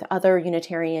together with other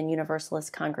Unitarian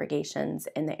Universalist congregations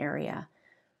in the area.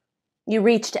 You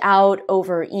reached out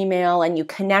over email and you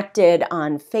connected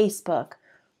on Facebook.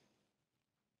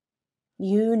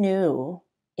 You knew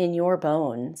in your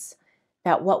bones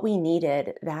that what we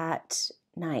needed that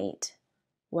night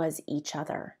was each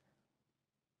other.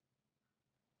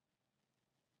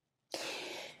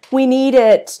 We need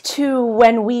it too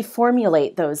when we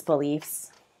formulate those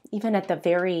beliefs, even at the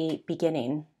very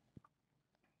beginning.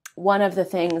 One of the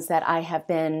things that I have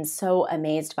been so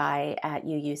amazed by at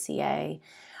UUCA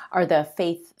are the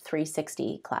Faith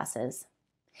 360 classes.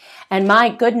 And my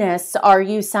goodness, are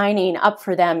you signing up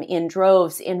for them in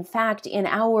droves? In fact, in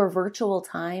our virtual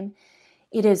time,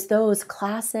 it is those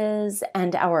classes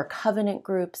and our covenant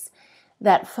groups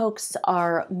that folks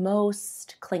are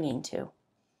most clinging to,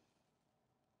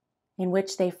 in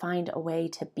which they find a way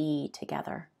to be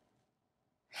together.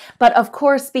 But of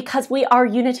course, because we are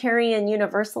Unitarian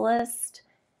Universalist,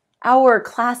 our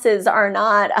classes are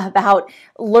not about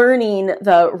learning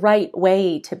the right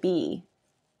way to be.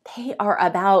 They are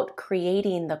about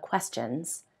creating the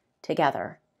questions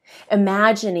together,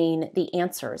 imagining the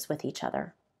answers with each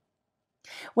other.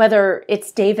 Whether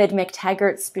it's David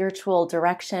McTaggart's spiritual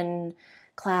direction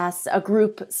class, a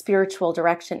group spiritual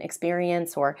direction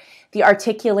experience, or the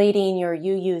Articulating Your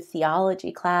UU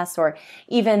Theology class, or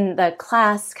even the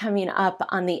class coming up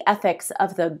on the ethics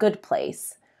of the good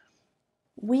place,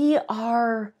 we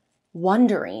are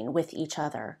wondering with each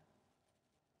other.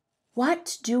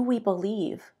 What do we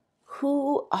believe?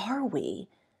 Who are we?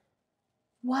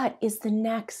 What is the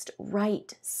next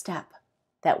right step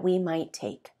that we might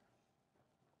take?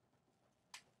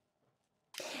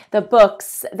 The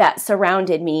books that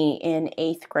surrounded me in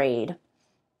 8th grade,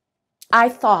 I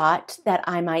thought that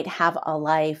I might have a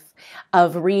life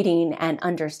of reading and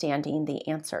understanding the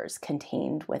answers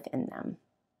contained within them.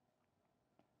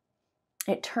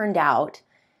 It turned out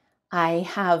I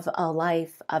have a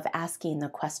life of asking the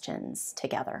questions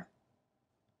together.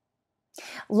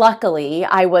 Luckily,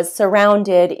 I was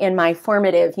surrounded in my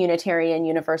formative Unitarian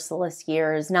Universalist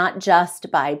years not just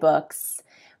by books,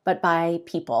 but by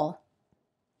people,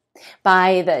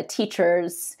 by the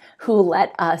teachers who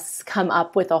let us come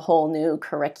up with a whole new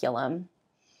curriculum,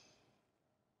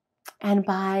 and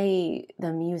by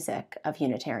the music of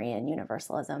Unitarian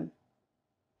Universalism.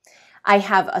 I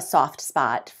have a soft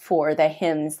spot for the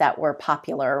hymns that were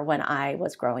popular when I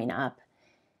was growing up,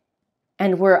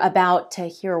 and we're about to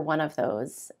hear one of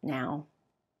those now.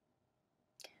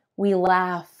 We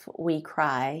Laugh, We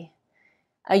Cry,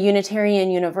 a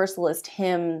Unitarian Universalist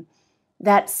hymn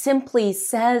that simply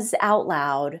says out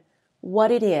loud what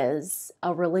it is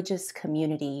a religious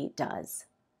community does,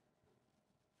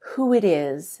 who it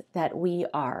is that we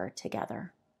are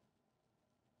together.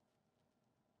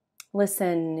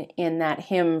 Listen in that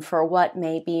hymn for what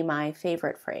may be my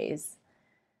favorite phrase.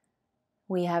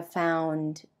 We have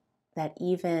found that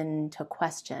even to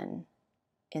question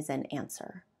is an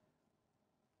answer.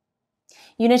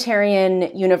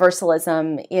 Unitarian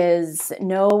Universalism is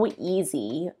no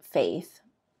easy faith,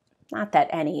 not that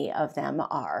any of them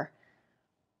are.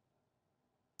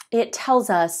 It tells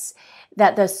us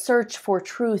that the search for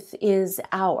truth is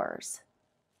ours,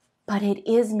 but it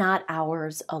is not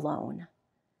ours alone.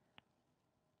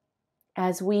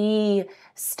 As we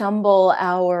stumble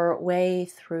our way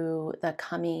through the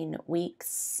coming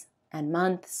weeks and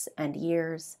months and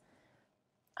years,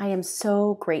 I am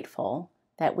so grateful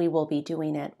that we will be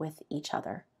doing it with each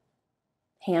other.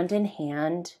 Hand in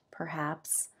hand,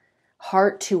 perhaps,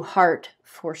 heart to heart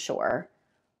for sure,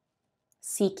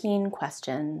 seeking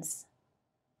questions,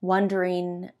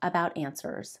 wondering about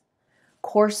answers,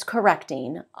 course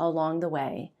correcting along the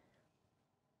way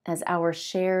as our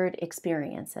shared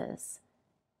experiences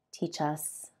teach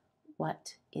us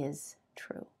what is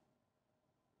true.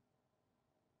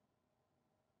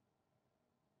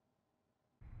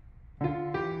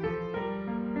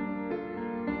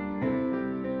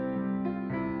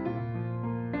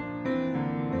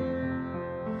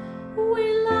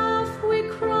 We laugh, we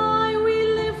cry, we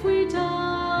live, we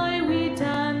die, we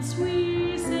dance,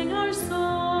 we sing our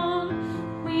song.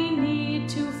 We need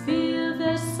to feel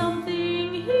there's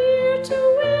something here to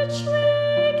which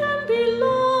we can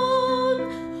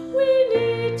belong. We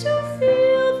need to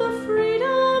feel the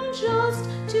freedom just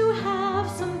to have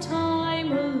some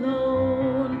time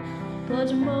alone.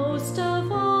 But most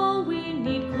of all, we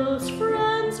need close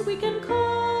friends we can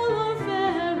call our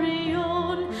very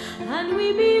own. And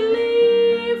we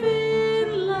believe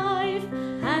in life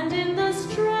and in the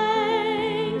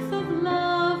strength of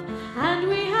love, and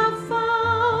we have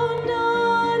found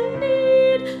a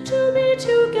need to be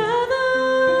together.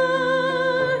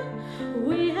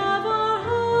 We have our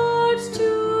hearts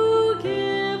to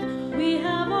give, we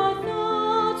have our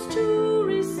thoughts to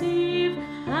receive,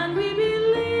 and we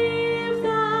believe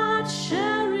that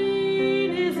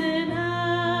sharing is an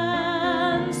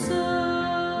answer.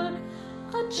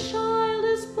 A child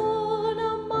is born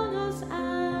among us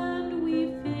and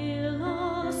we feel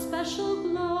a special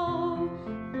glow.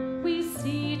 We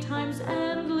see time's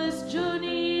endless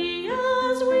journey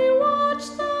as we watch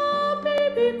the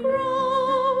baby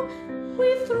grow.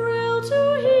 We thrill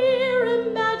to hear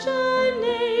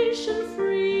imagination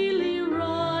freely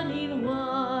running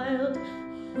wild.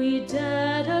 We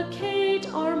dedicate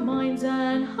our minds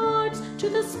and hearts to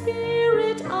the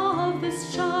spirit of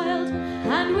this child,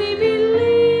 and we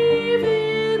believe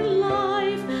in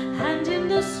life and in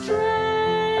the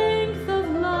strength of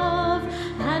love,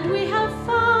 and we have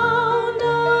found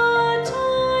a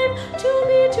time to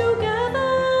be together.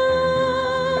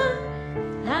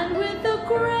 And with the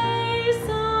grace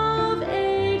of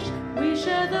age, we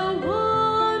share the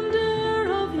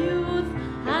wonder of youth,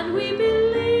 and we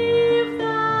believe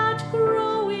that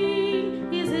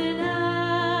growing is an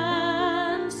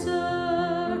answer.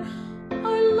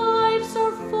 Our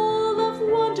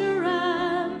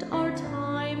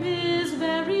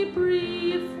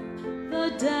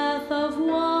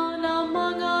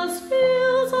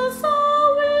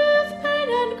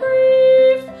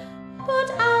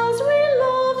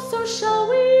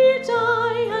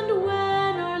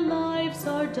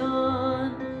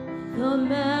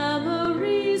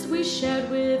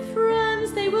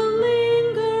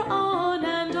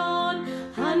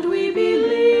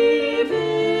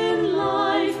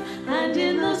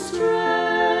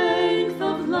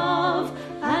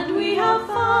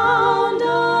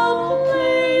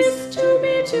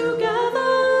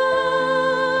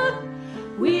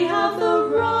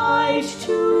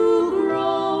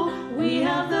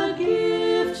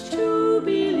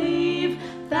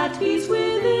peace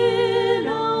within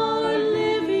our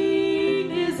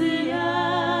living is the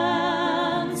answer.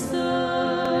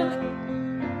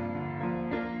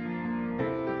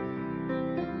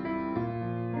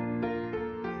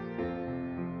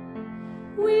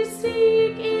 We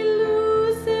seek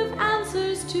elusive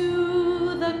answers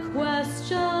to the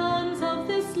questions of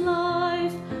this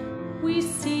life. We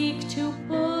seek to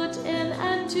put an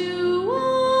end to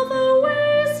all the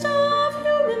waste of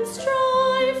human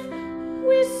strife.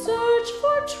 We search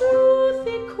for truth,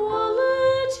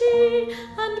 equality,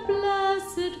 and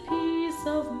blessed peace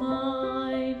of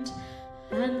mind.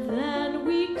 And then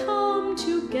we come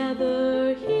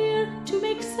together here to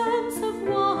make sense of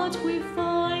what we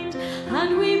find.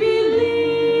 And we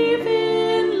believe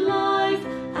in life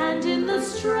and in the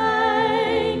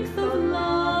strength of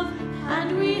love.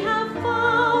 And we have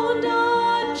found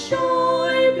a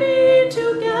joy being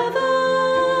together.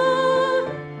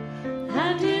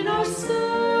 And in our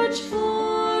search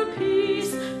for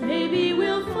peace, maybe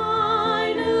we'll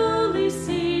finally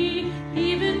see,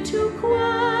 even to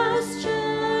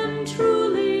question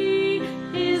truly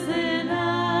is an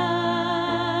answer.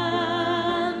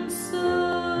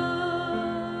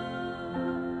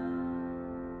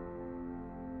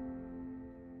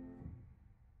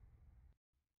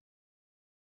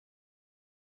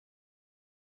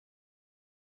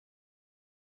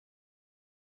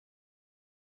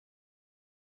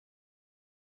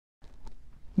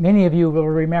 Many of you will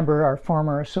remember our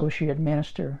former associate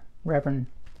minister, Reverend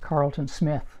Carlton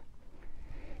Smith.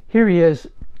 Here he is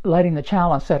lighting the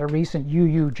chalice at a recent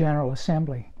UU General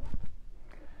Assembly.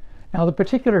 Now, the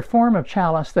particular form of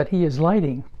chalice that he is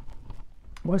lighting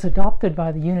was adopted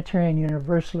by the Unitarian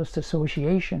Universalist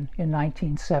Association in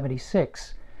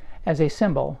 1976 as a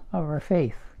symbol of our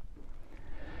faith.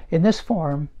 In this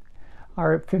form,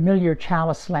 our familiar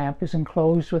chalice lamp is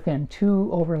enclosed within two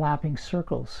overlapping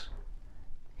circles.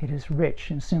 It is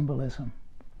rich in symbolism.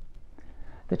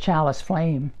 The chalice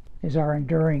flame is our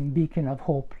enduring beacon of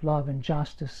hope, love, and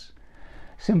justice,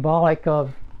 symbolic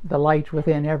of the light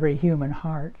within every human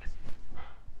heart.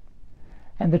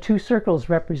 And the two circles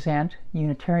represent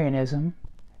Unitarianism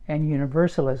and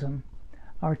Universalism,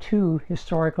 our two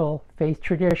historical faith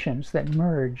traditions that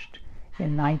merged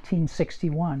in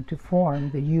 1961 to form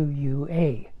the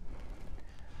UUA.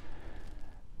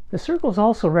 The circles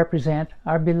also represent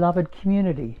our beloved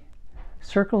community,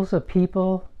 circles of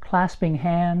people clasping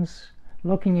hands,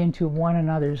 looking into one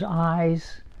another's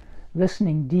eyes,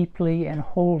 listening deeply and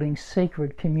holding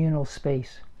sacred communal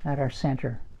space at our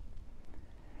center.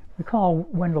 Recall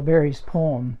Wendell Berry's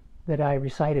poem that I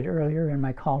recited earlier in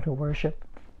my call to worship.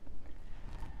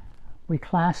 We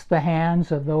clasp the hands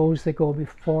of those that go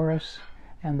before us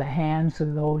and the hands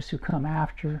of those who come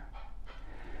after.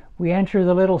 We enter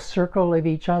the little circle of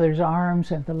each other's arms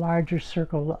and the larger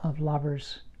circle of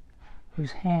lovers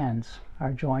whose hands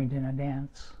are joined in a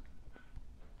dance.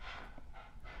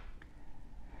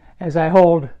 As I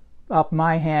hold up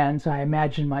my hands, I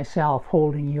imagine myself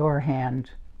holding your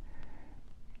hand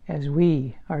as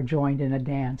we are joined in a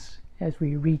dance, as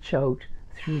we reach out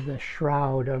through the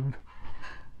shroud of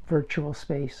virtual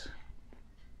space.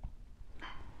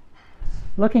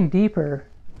 Looking deeper,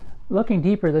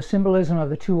 the symbolism of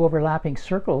the two overlapping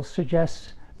circles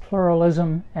suggests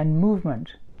pluralism and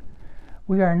movement.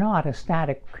 We are not a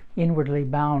static, inwardly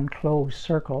bound, closed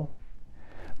circle.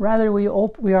 Rather, we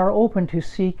are open to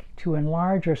seek to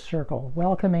enlarge our circle,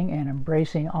 welcoming and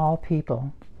embracing all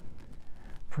people.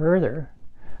 Further,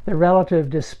 the relative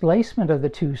displacement of the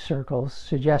two circles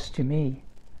suggests to me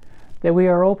that we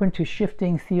are open to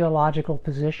shifting theological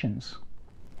positions.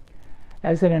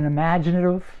 As in an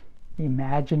imaginative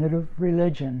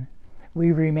religion,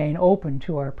 we remain open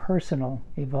to our personal,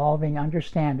 evolving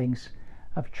understandings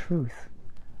of truth,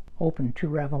 open to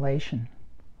revelation.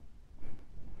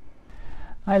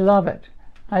 I love it.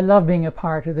 I love being a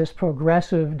part of this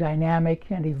progressive,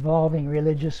 dynamic, and evolving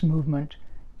religious movement,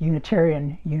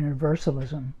 Unitarian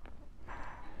Universalism.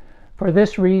 For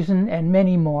this reason and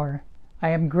many more, I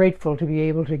am grateful to be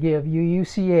able to give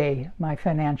UUCA my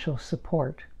financial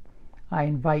support. I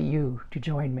invite you to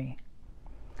join me.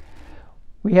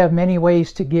 We have many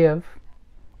ways to give.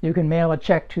 You can mail a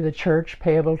check to the church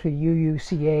payable to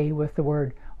UUCA with the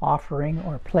word offering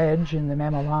or pledge in the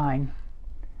memo line.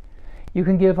 You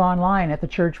can give online at the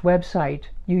church website,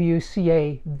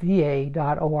 uucava.org.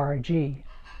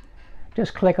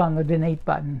 Just click on the donate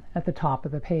button at the top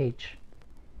of the page.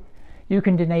 You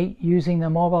can donate using the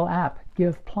mobile app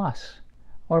Give Plus,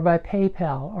 or by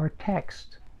PayPal or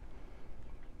text.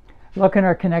 Look in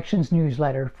our Connections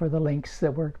newsletter for the links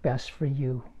that work best for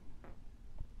you.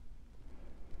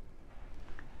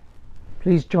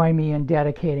 Please join me in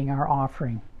dedicating our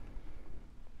offering.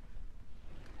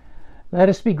 Let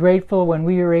us be grateful when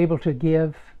we are able to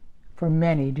give, for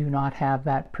many do not have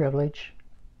that privilege.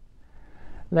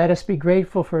 Let us be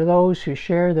grateful for those who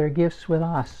share their gifts with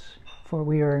us, for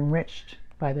we are enriched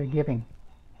by their giving.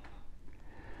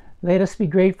 Let us be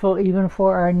grateful even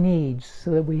for our needs,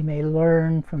 so that we may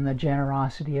learn from the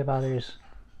generosity of others.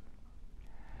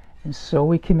 And so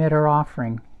we commit our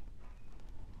offering,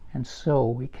 and so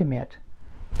we commit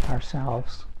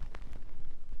ourselves.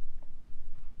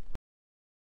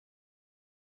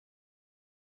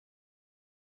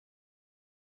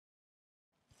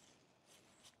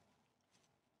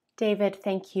 David,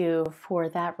 thank you for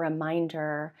that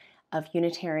reminder of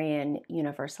Unitarian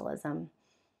Universalism,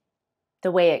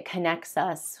 the way it connects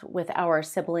us with our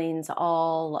siblings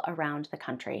all around the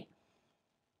country.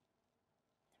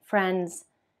 Friends,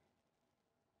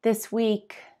 this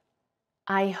week,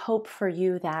 I hope for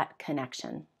you that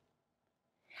connection.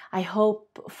 I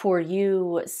hope for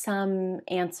you some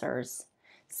answers,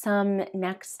 some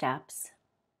next steps.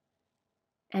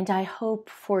 And I hope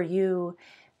for you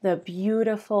the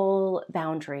beautiful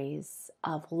boundaries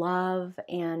of love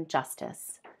and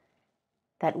justice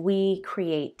that we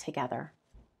create together.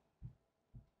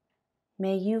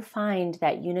 May you find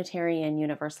that Unitarian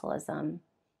Universalism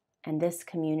and this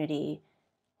community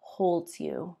holds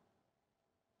you,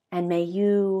 and may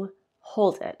you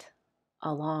hold it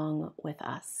along with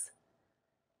us.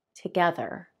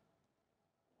 Together,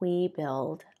 we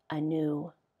build a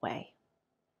new way.